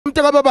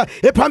mntaka baba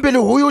ephambili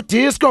huyu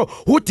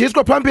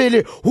udisco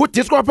phambili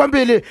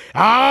phambili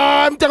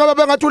mntaka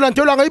baba ngathi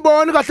ulandelwa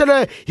ngayiboni kahle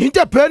le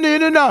into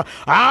ebhenini na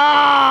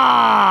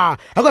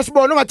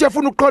akasibona ngathi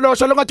efuna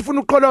ukuqholosha lo ngathi ufuna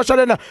ukuqholosha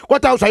lena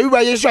kodwa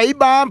uzayiba yesha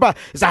ibamba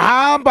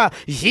zahamba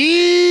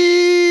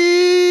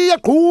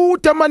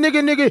yaqhutha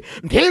maniki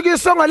ndiki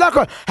isonga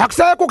lakho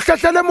akusekho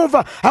ukuhlahlela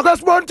emuva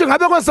akasibona ukuthi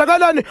ngabe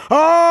kwenzakalani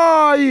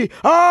hayi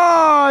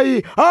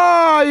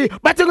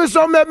bathi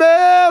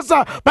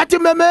ngisomemeza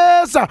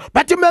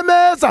bathi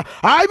memeza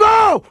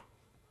hayibo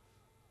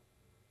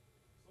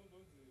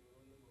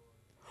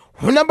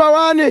number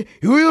 1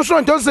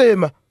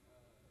 uyusondozema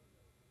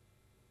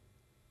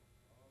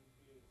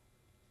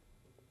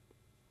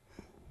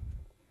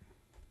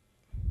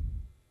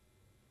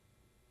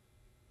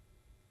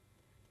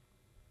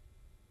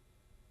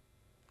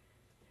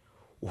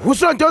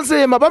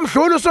usondonzima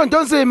bamdlula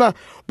usondonzima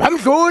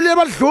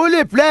badlula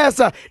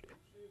iblessa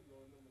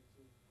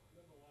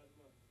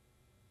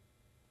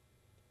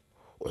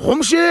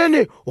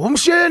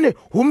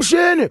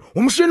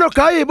umshini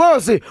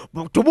ogayibozi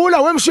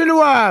dubula wemshini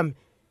wami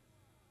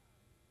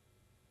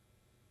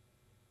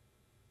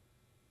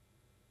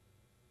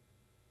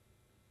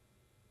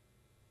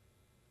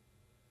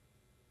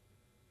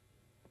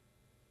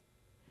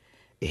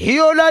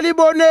hiyo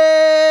lalibone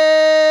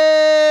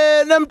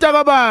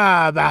nemtaka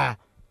baba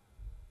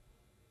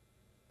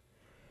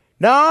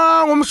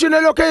nangu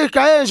umshini lokho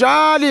igaye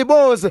njalo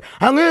ibozi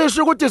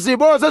angisho ukuthi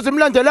ziboze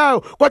ezimlandelayo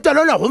kodwa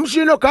lona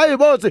umshini ogaya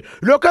ibozi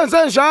lokho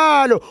enze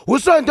njalo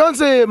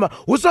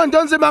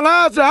usondonzima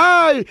ngazi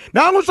hayi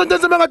nangu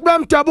usondonzima ngathi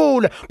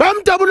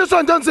bamdabula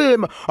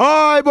usondonzima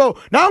hayibo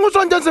nangu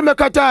usondonzima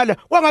ekhathala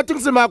kwangathi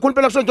ngizima kakhulu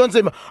phela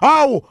usondonzima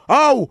hawu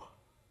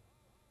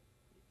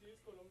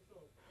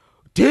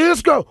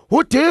Disco,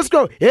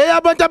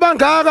 abantu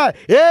abangaka,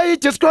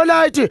 idisco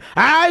light,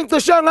 hayi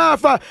ngicishe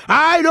ngafa,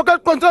 hayi lokho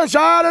aqonze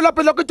njalo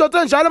lapha lokho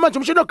idonse njalo manje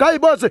umshini ogaya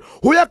ibozi,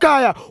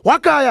 uyagaya,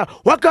 wakaya,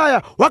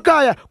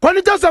 khona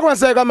into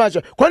ezakwenzeka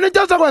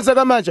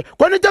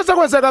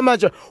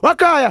manje,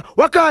 wakaya,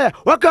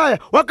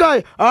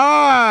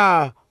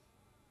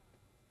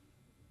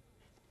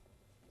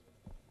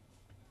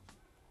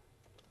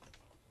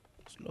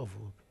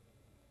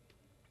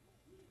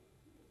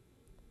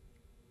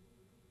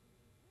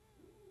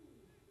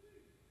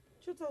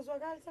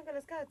 Uzwakali sonke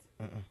lesikhathi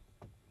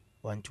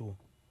 1 2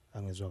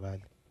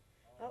 angizwakali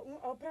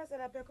awupress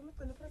lapha kuma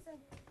ugcina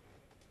upress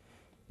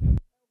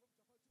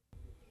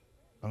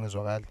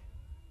angizwakali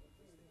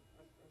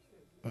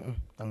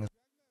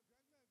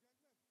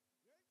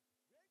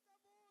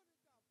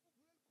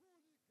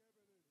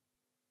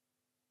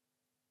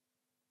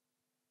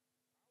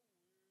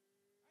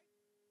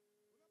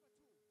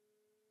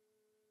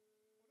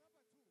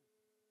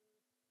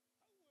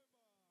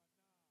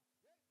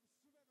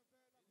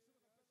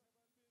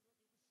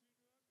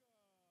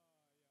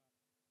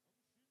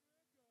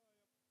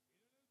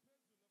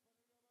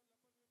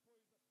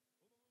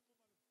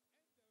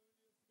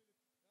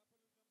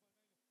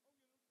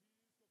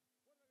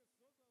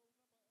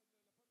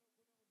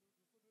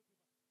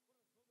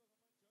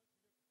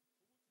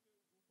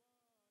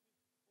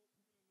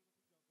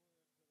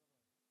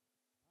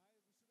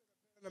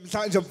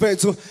namhlanje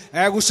mfethu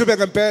kushube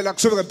ngempela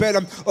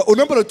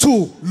unombolo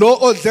 2 lo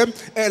odle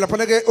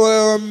lapha ke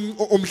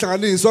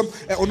umhlanganiso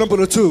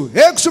unombolo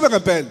 2 kushube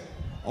ngempela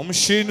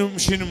umshini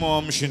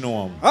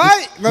wami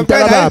hayi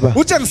ngempela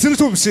utshengisile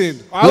ukuthi umshini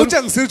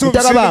utshengisile ukuthi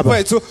umshini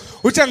mfethu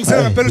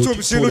utshengisile ngempela ukuthi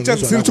umshini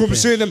utshengisile ukuthi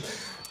umshini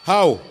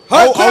how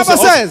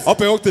says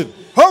obhe okuthini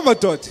how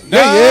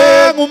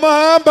madoda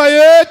ngumahamba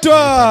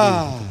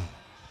yedwa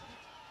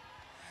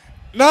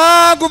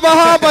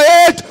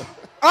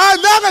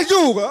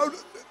nakajuka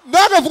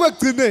nakavuka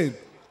ekugcineni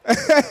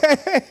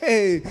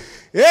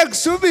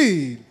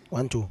ekushubile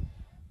 1 2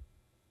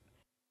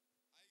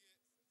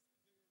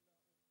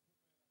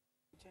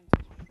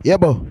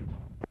 yebo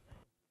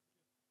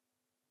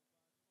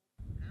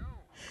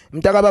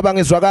mntaka baba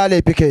ngizwakala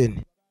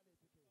ePickeni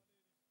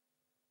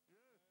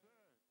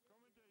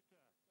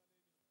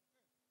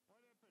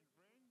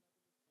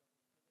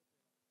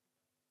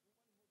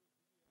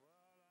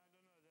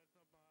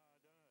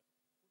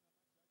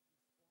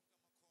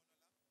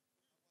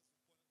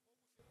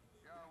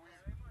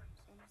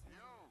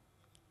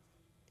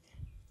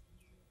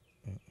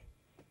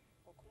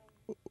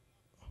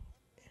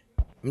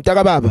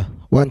mntaka baba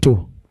 1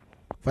 2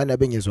 fana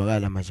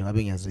bengizwakala manje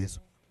ngabe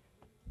ngiyazizwa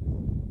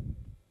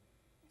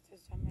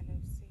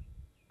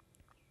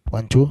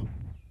 1 2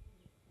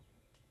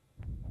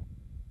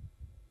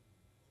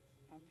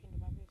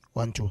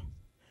 1 2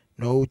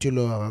 no uthi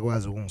lo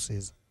akakwazi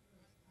ukungisiza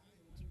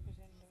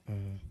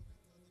 1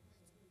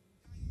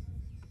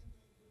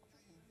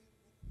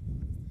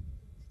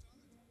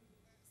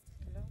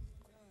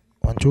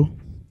 2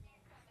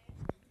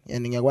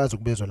 yani ngiyakwazi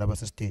ukubezwa laba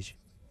sestage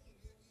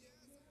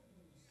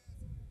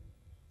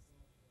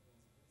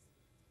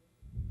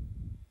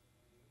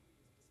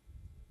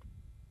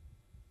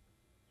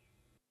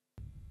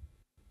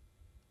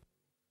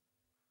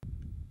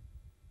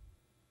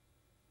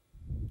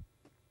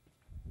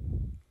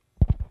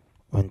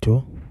 1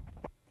 2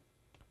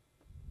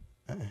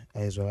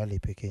 ayizwakali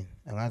iphekeni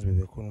angazi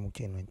bebekhuluma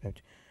ukuthini wena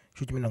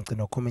shuthi mina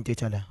ngicina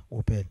ucommentate la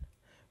kuphela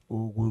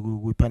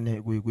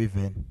kuyiphane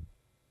kuyivan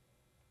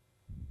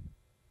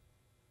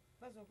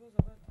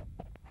Bazokuzwa kodwa.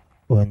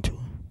 1 2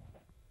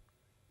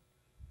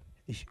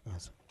 ish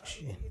ngaso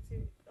shini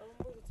Ithi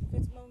awumbuzo ukuthi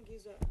mfethu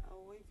mawungizwa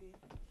awuyivi.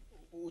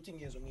 uthi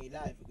ngiyezwa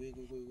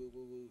ngiyilive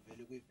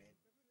vele kuyivan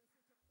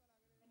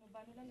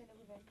Ubani ulalela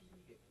kubantu?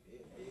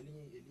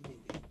 elinye nje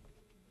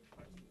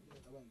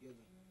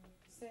abangiyezwa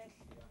Sehle.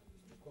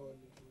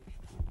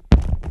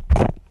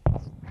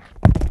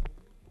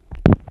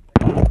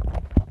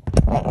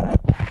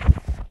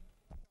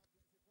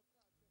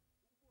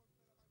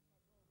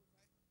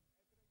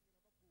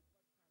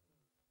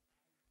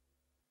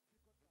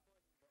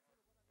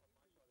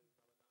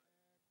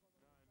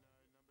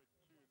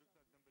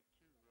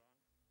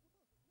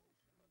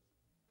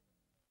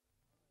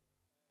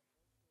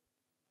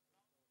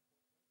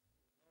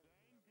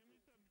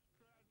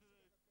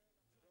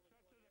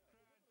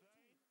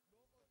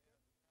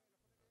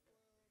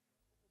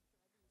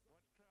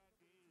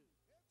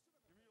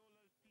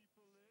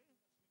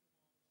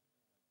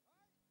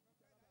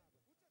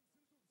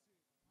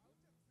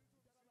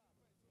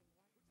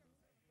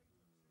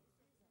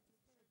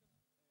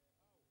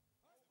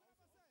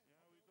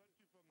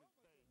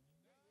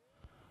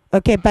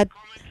 Okay, but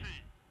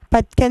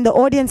can the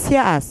audience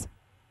hear us?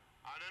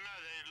 I don't know,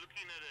 they're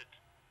looking at it.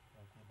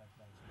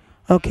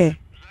 Okay.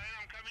 Zayn,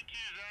 I'm coming to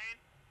you, Zayn.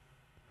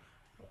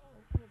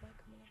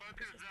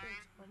 Focus,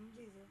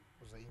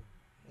 Zayn.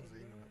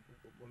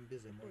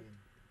 umbize emoyeni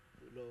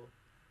lo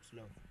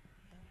slow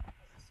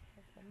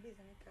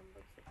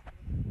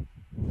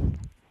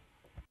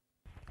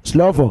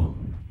Slovo.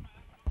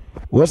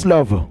 What's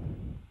Slovo?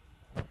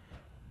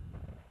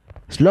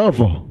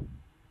 Slovo.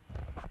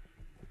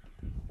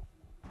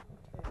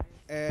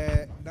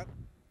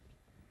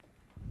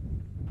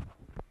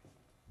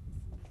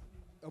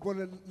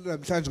 Yabona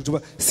namhlanje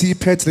njengoba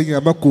siyiphethe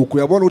ngamagugu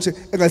yabona ukuthi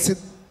engathi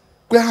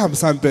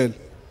kuyahambisana impela.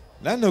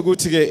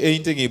 Nanokuthi ke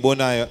into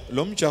engiyibonayo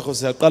lo mjaho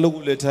siyaqala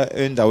ukuletha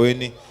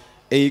endaweni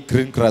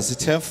green grass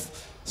turf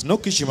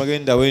sinogijima ke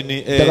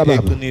endaweni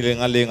eqinile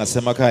ngale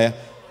ngasemakhaya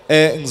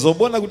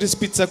ngizobona ukuthi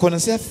ispeed sakhona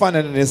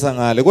siyafana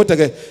nesangale kodwa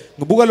ke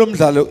ngibuka lo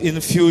mdlalo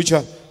in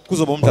future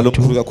kuzoba umdlalo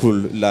omkhulu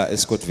kakhulu la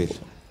eScottsville.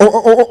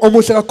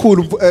 Omuhle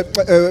kakhulu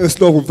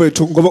esilongo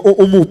mfethu ngoba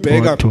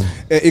umubheka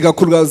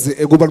ikakhulukazi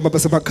kubantu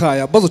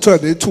basemakhaya bazothola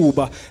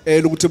nethuba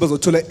lokuthi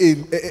bazothola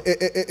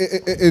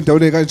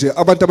endaweni kanje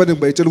abantu abaningi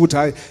bayitshela ukuthi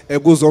hayi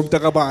kuzomnta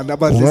kabani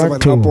abadlisa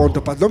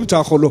amaponto but lo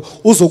mjaho lo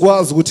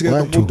uzokwazi ukuthi ke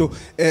umuntu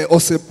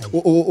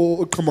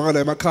oqhamuka la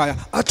emakhaya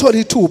athola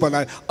ithuba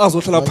naye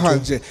azohlala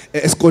phandle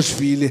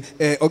eScottsville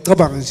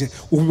ocabanga nje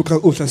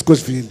uhla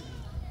eScottsville.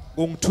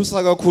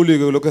 Kungithusa kakhulu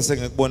ke lokho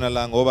esengikubona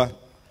la ngoba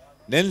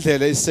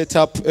nendlela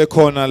isetup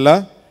ekhona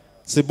la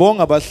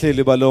sibonga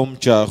abahleli balo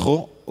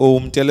mjaho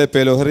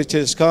umtelepelo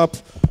Heritage Cup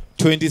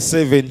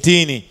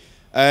 2017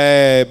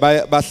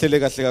 bahlele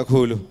kahle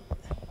kakhulu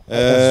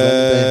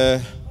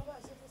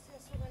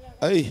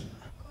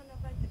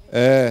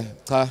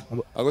cha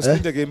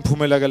akusinde ke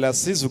imphumela ke la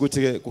sizwe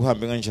ukuthi ke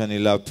kuhambe kanjani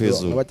la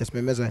phezulu Abade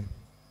simemezana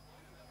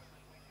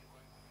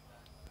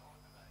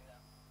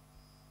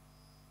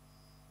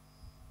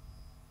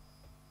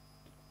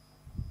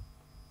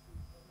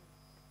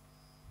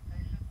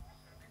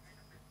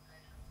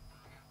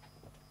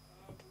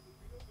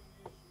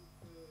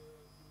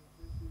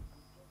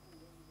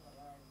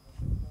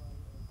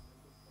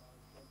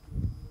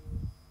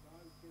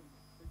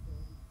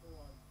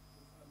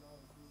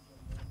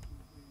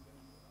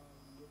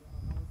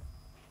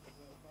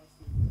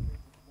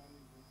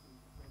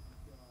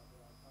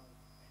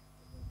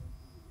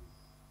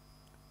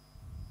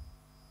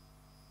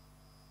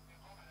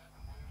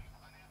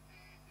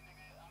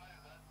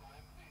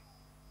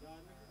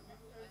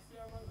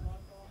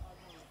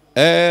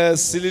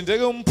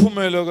silindeke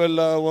umphumelo ke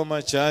la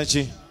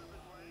wamajaji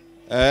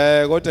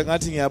kodwa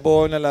ngathi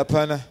ngiyabona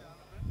laphana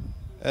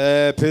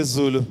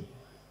phezulu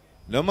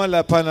noma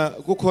laphana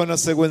kukhona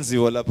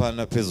sekwenziwa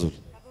laphana phezulu.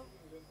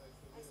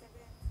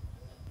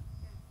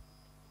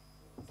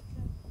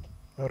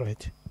 All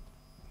right.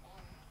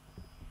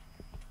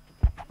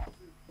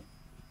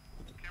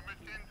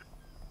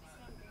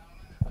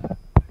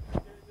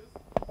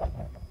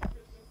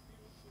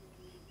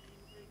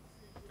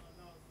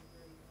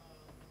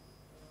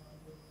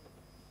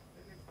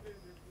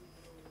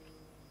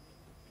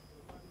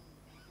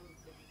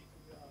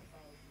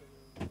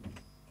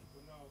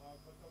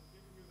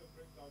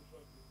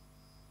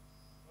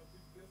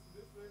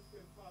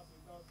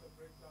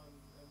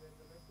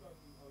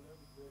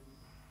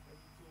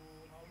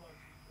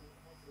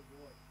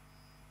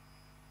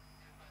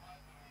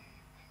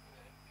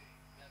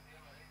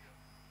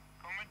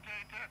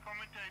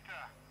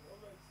 Commentator.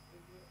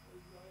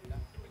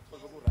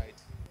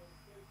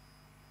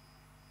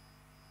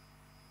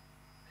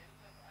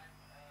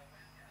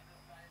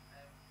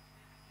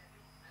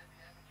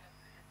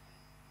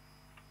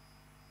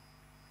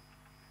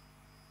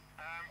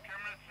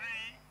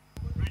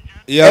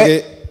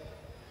 Yeah,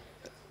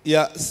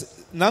 ya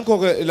nanko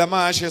ke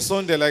lamahashi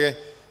sondela ke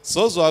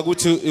sozwa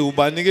ukuthi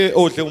ubanike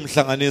ohle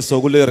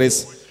umhlanganiso kule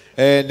race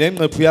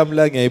nenqephu yami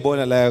la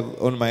ngiyayibona la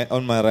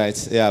on my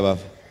right yeah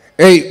baba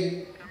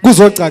hey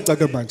kuzocaca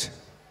ke manje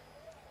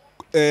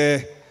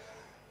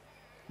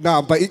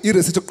number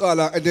i-race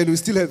yokuqala and then we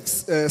still have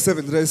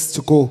 7 races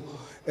to go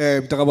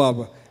mntaka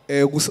baba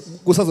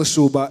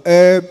kusazoshuba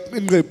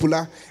inqephu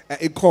la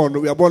ikhona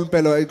uyabona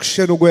impela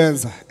ekushena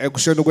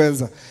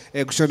ukwenza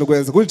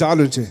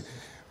kunjalo nje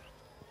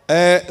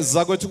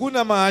zakwethu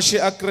kunamahashi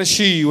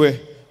akrashiwe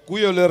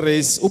kuyo le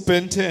race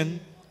uBen10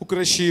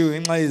 ukrashiwe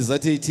ngenxa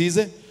yezathi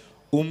ezithize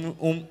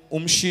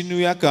umshini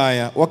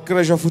uyagaya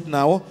wakrasha futhi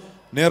nawo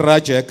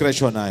neRaja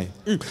yakrashwa naye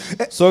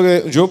so ke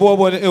njengoba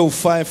wabona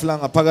ewu5 la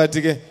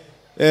ngaphakathi ke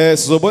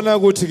sizobona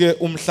ukuthi ke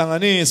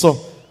umhlanganiso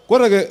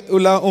kodwa ke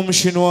la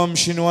umshini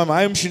wami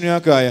hayi umshini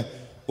uyagaya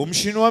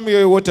umshini wami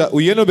ke kodwa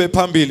uyena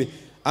obephambili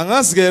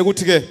angazi ke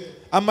ukuthi ke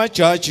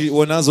amajaji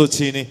wona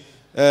azothini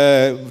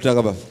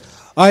mntaka baba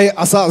hayi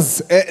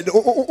asazi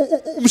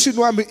umshini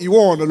wami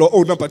iwona lo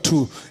number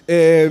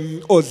 2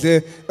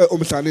 odle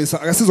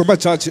umhlanganisa akasizo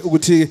amajaji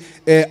ukuthi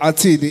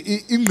athini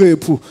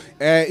inqephu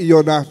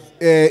iyona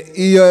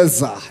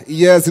iyeza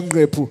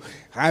inqephu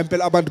hayi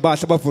impela abantu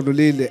bahle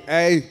bavunulile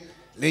hey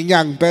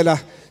lenyanga impela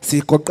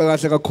sigoqa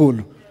kahle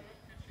kakhulu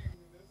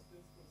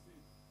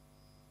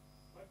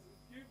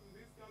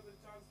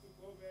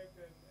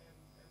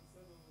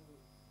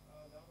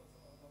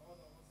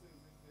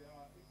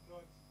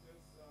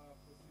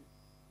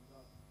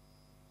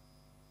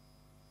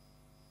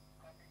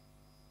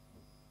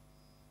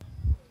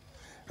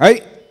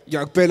hayi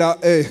yakuphela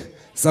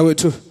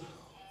zawethu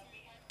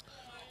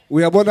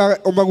uyabona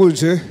uma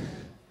kunje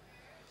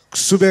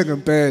kusube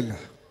ngempela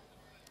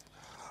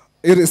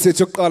iresearch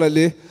yokuqala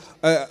le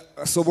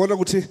sobona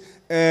ukuthi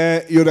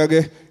yona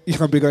ke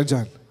ihambe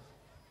kanjani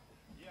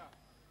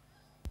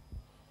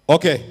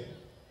okay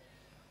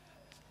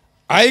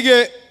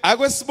ayike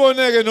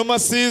akwesiboneke noma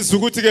sizwe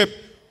ukuthi ke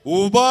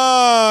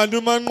ubani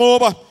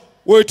umanqoba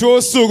wethu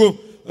osuku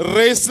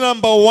race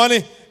number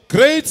 1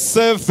 grade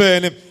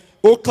 7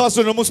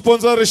 uxhaso noma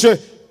usponsorishe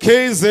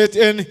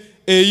KZN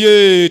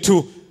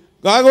eyethu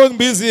ngako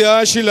ngibiza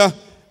ihashi la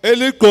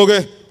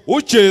eligqoke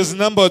ujezi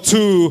number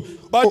 2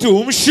 bathi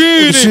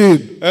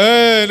umshini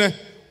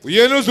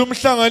uyena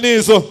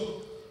uzumhlanganiso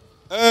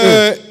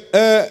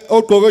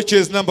ogqoke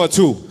ujezi number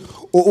 2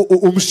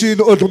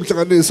 umshini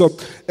odlumhlanganiso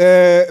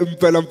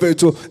impela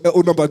mfethu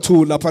unumber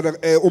 2 lapha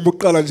uma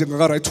uqala nje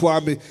ngaka right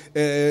wami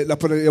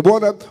lapha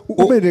yabona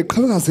ube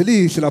neqhakaze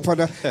lihle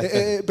lapha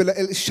phela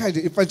elishaya nje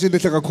imfanjeni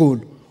ehle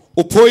kakhulu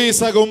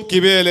uphoyisa ke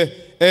umgibele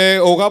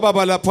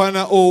okababa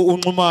lapha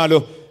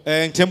unxumalo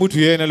ngithemba ukuthi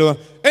uyena lo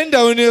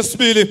endaweni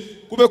yesibili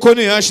kube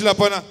khona ihashi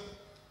lapha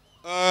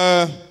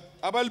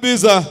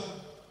abalibiza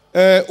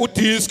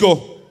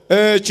udisco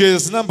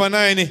jezi number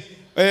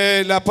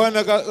 9 lapha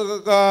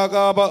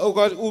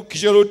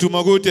ugishela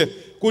uduma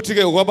kuthi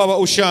ke ukwababa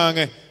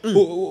ushange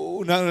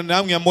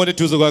nami ngiyambona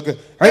eduze kwakhe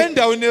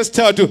endaweni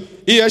yesithathu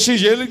ihashi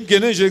nje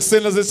lingene nje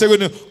ekseni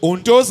laseThekwini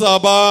untoza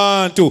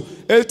abantu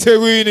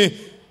eThekwini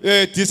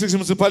district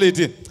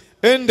municipality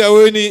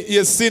endaweni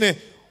yesine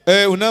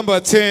unumber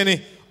 10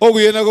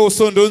 okuyena ko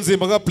usondo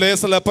nzima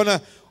kaBless lapha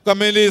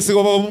kaMelisi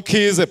kwaba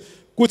umkhize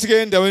kuthi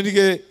ke endaweni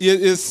ke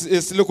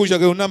esilokhuja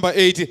ke unumber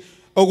 8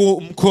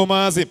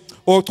 okumkhomazi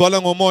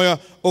ogcwala ngomoya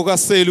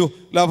okaselu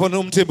lapha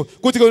nomthembu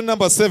kuthi ke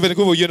unumber 7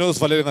 kube uyena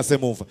osivalele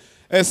ngasemuva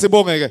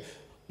sibonge ke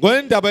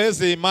ngoendaba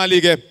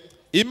yezimali ke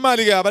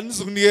imali ke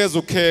abanizukunikeza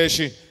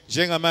ucash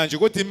njengamanje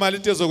kodwa imali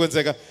into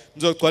ezokwenzeka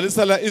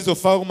nizogcwalisa la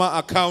izofaka kuma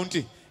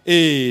account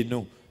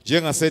enu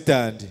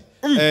njengasedandi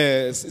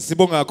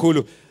sibonga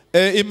kakhulu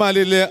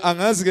imali le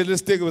angazi ke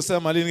lesiteke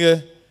besamalini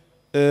ke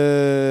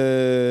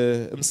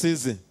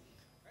msizi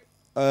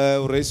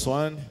race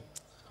 1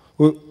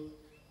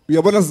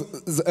 uyabona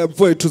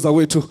mfowethu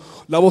zawethu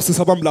labo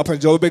sisabami lapha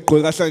nje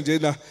obegqoke kahle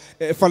njena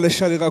efanele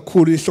shale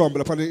kakhulu ihlombe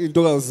lapha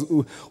intokazi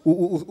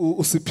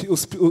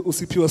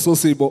usiphiwa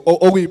sosibo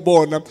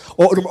okuyibona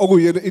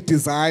okuyena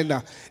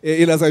idesigner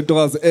ilaza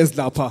intokazi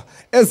ezilapha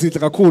ezinhle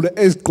kakhulu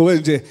ezigqoke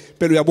nje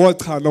phela uyabona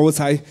cha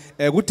nokuthi hayi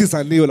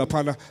kudesigniwe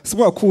lapha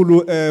sibonga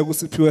kakhulu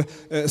kusiphiwe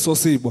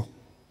sosibo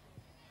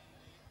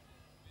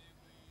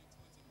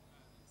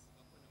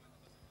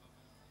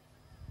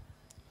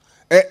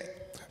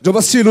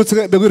njoba sishilo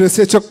ukuthi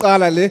bekuresearch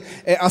yokuqala le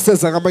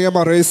aseza ngamanye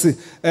ama race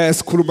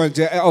sikhuluma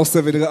nje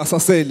awu7 ke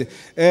asasele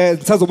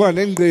nisazobona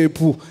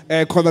nenqephu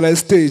khona la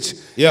stage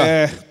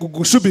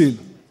kushubile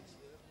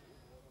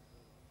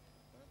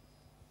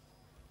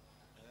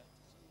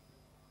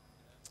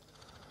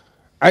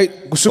ay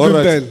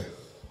kushubile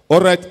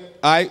alright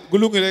ay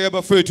kulungile ke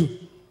bafethu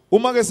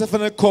uma ke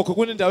sefanele khokho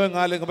kunendawo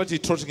engale ngabathi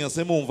itrot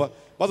ngasemumva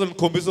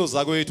bazonikhombisa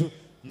ozakwethu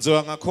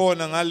nizoya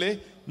ngakhona ngale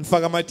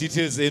nifaka ama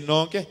details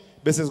enonke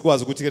bese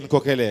sikwazi ukuthi ke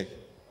nikhokheleke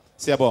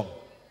siyabonga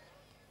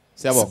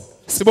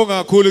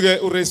sibonga kakhulu ke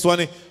urace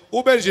 1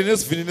 ube nje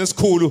nesivini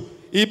esikhulu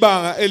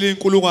ibanga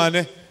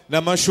elinkulungwane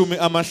namashumi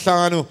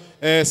amahlanu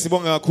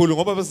sibonga kakhulu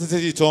ngoba besithethe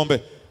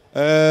izithombe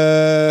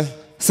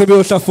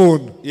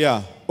sebeyohlafuna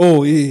yeah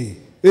Oh hey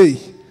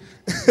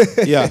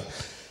Yeah.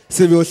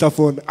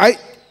 sebeyohlafona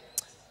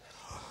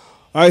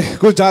hayi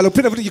kunjalo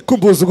phinde futhi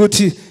ngikhumbuze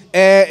ukuthi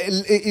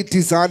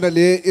i-designer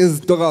le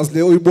izintokazi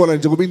le uyibona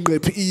nje ngoba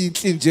ingqephi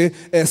iyinhle nje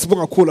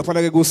sibonga kakhulu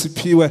afana ke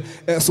kusiphiwe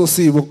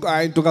sosibo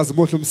hayi intokazi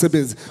mohle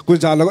umsebenzi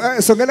kunjalo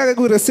songena ke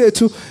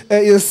ku-resethu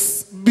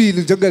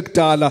yesibili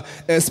njengekudala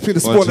siphinde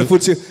sibone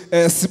futhi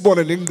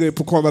sibone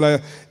nengqephu khona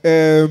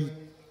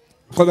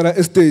la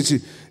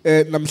estage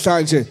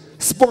namhlanje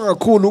sibonga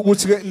kakhulu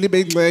ukuthi ke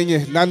nibe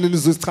ingxenye nani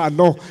nizozicha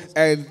no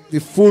and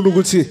ngifuna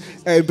ukuthi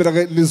impela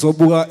ke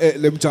nizobuka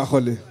lemjaho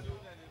le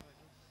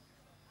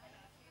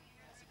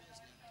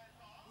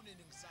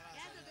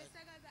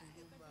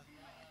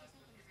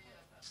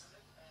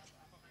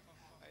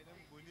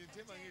Ayinambonile,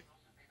 themba ngithi